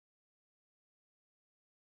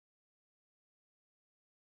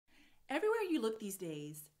Everywhere you look these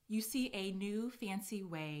days, you see a new fancy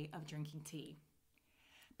way of drinking tea.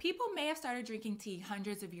 People may have started drinking tea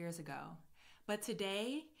hundreds of years ago, but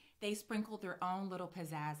today they sprinkled their own little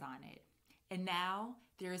pizzazz on it. And now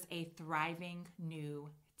there's a thriving new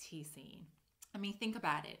tea scene. I mean, think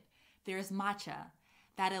about it. There's matcha,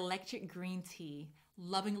 that electric green tea,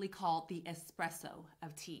 lovingly called the espresso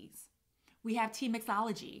of teas. We have tea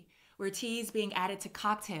mixology, where tea is being added to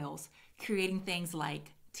cocktails, creating things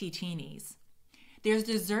like tea-chinis. There's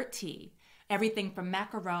dessert tea, everything from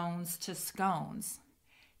macarons to scones.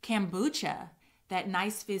 Kombucha, that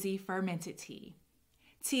nice fizzy fermented tea.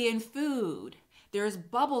 Tea and food. There's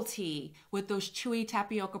bubble tea with those chewy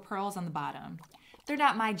tapioca pearls on the bottom. They're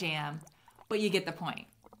not my jam, but you get the point.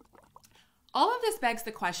 All of this begs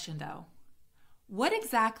the question though, what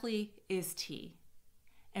exactly is tea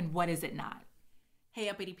and what is it not? Hey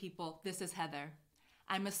uppity people, this is Heather.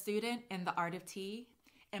 I'm a student in the art of tea,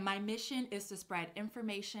 and my mission is to spread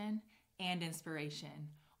information and inspiration,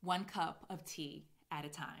 one cup of tea at a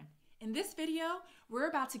time. In this video, we're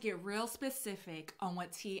about to get real specific on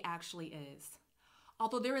what tea actually is.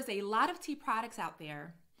 Although there is a lot of tea products out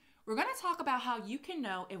there, we're going to talk about how you can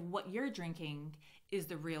know if what you're drinking is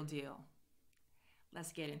the real deal.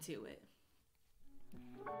 Let's get into it.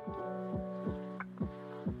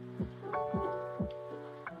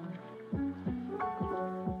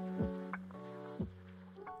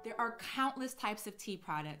 There are countless types of tea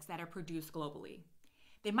products that are produced globally.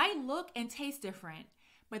 They might look and taste different,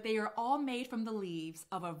 but they are all made from the leaves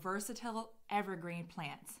of a versatile evergreen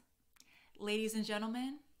plant. Ladies and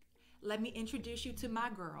gentlemen, let me introduce you to my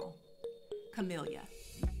girl, Camellia.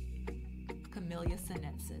 Camellia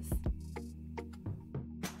sinensis.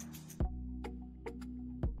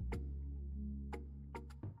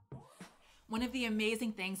 One of the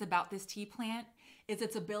amazing things about this tea plant is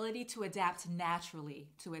its ability to adapt naturally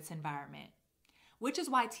to its environment, which is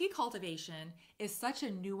why tea cultivation is such a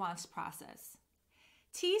nuanced process.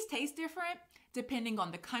 Teas taste different depending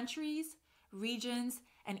on the countries, regions,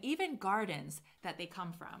 and even gardens that they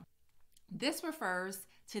come from. This refers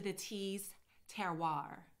to the tea's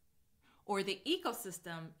terroir, or the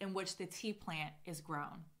ecosystem in which the tea plant is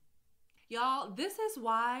grown. Y'all, this is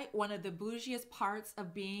why one of the bougiest parts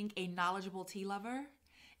of being a knowledgeable tea lover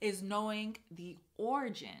is knowing the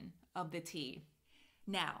origin of the tea.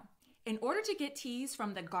 Now, in order to get teas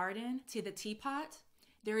from the garden to the teapot,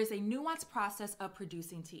 there is a nuanced process of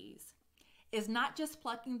producing teas. It's not just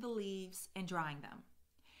plucking the leaves and drying them.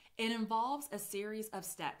 It involves a series of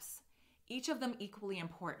steps, each of them equally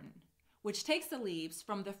important, which takes the leaves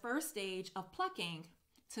from the first stage of plucking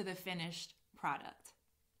to the finished product.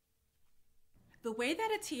 The way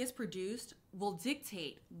that a tea is produced will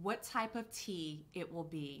dictate what type of tea it will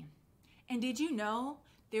be. And did you know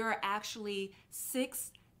there are actually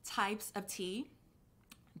 6 types of tea?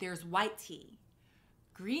 There's white tea,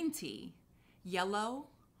 green tea, yellow,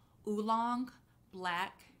 oolong,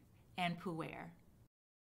 black, and pu'er.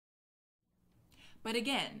 But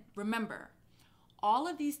again, remember, all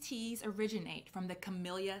of these teas originate from the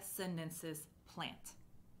Camellia sinensis plant.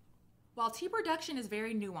 While tea production is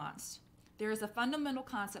very nuanced, there is a fundamental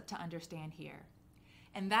concept to understand here,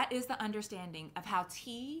 and that is the understanding of how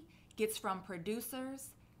tea gets from producers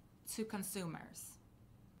to consumers.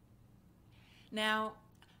 Now,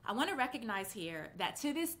 I want to recognize here that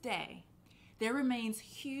to this day, there remains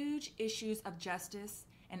huge issues of justice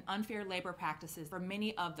and unfair labor practices for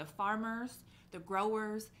many of the farmers, the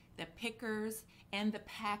growers, the pickers, and the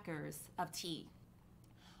packers of tea.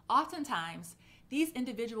 Oftentimes, these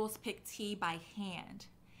individuals pick tea by hand,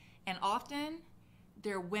 and often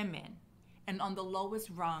they're women and on the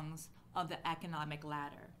lowest rungs of the economic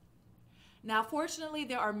ladder. Now, fortunately,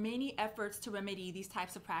 there are many efforts to remedy these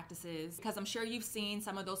types of practices, because I'm sure you've seen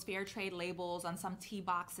some of those fair trade labels on some tea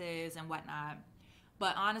boxes and whatnot.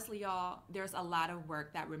 But honestly, y'all, there's a lot of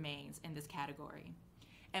work that remains in this category.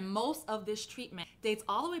 And most of this treatment dates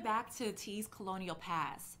all the way back to tea's colonial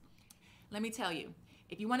past. Let me tell you,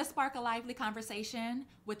 if you want to spark a lively conversation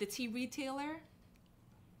with the tea retailer,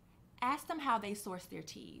 ask them how they source their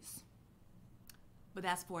teas. But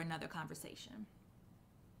that's for another conversation.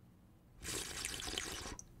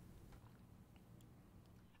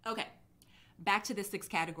 Okay, back to the 6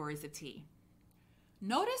 categories of tea.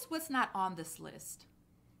 Notice what's not on this list.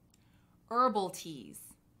 Herbal teas.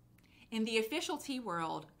 In the official tea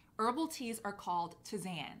world, herbal teas are called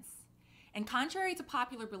tisanes. And contrary to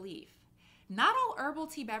popular belief, not all herbal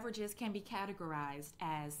tea beverages can be categorized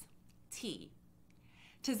as tea.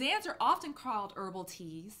 Tisanes are often called herbal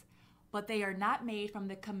teas, but they are not made from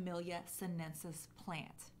the Camellia sinensis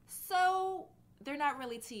plant. So they're not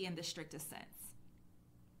really tea in the strictest sense.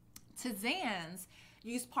 Tisanes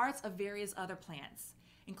use parts of various other plants,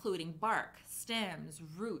 including bark, stems,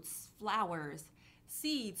 roots, flowers,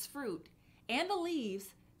 seeds, fruit, and the leaves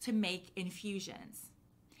to make infusions.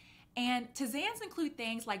 And tisanes include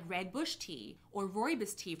things like red bush tea or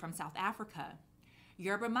rooibos tea from South Africa,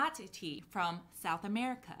 yerba mate tea from South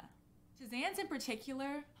America. Tisanes in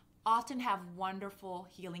particular often have wonderful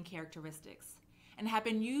healing characteristics and have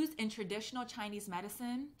been used in traditional Chinese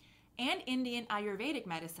medicine and Indian Ayurvedic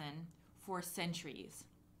medicine for centuries.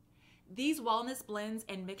 These wellness blends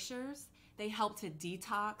and mixtures, they help to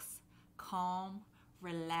detox, calm,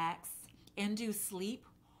 relax, induce sleep,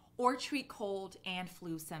 or treat cold and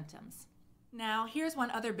flu symptoms. Now, here's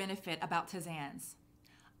one other benefit about tisanes.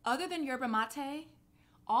 Other than yerba mate,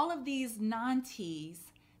 all of these non-teas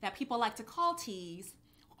that people like to call teas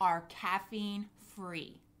are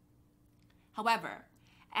caffeine-free. However,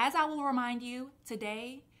 as I will remind you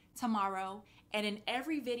today, tomorrow, and in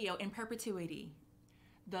every video in perpetuity,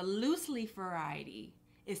 the loose leaf variety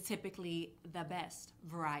is typically the best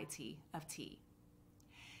variety of tea.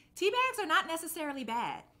 Tea bags are not necessarily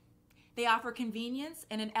bad. They offer convenience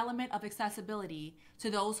and an element of accessibility to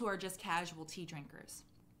those who are just casual tea drinkers.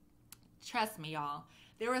 Trust me, y'all,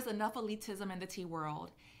 there is enough elitism in the tea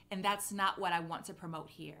world, and that's not what I want to promote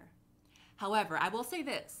here. However, I will say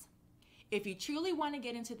this. If you truly want to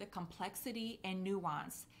get into the complexity and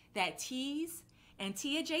nuance that teas and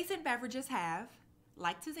tea-adjacent beverages have,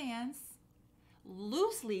 like tisanes,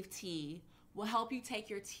 loose leaf tea will help you take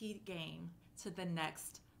your tea game to the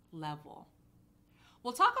next level.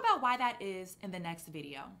 We'll talk about why that is in the next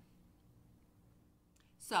video.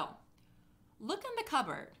 So, look in the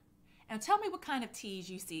cupboard and tell me what kind of teas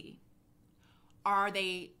you see. Are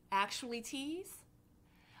they actually teas?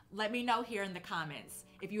 Let me know here in the comments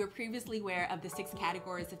if you were previously aware of the 6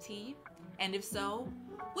 categories of tea, and if so,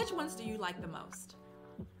 which ones do you like the most?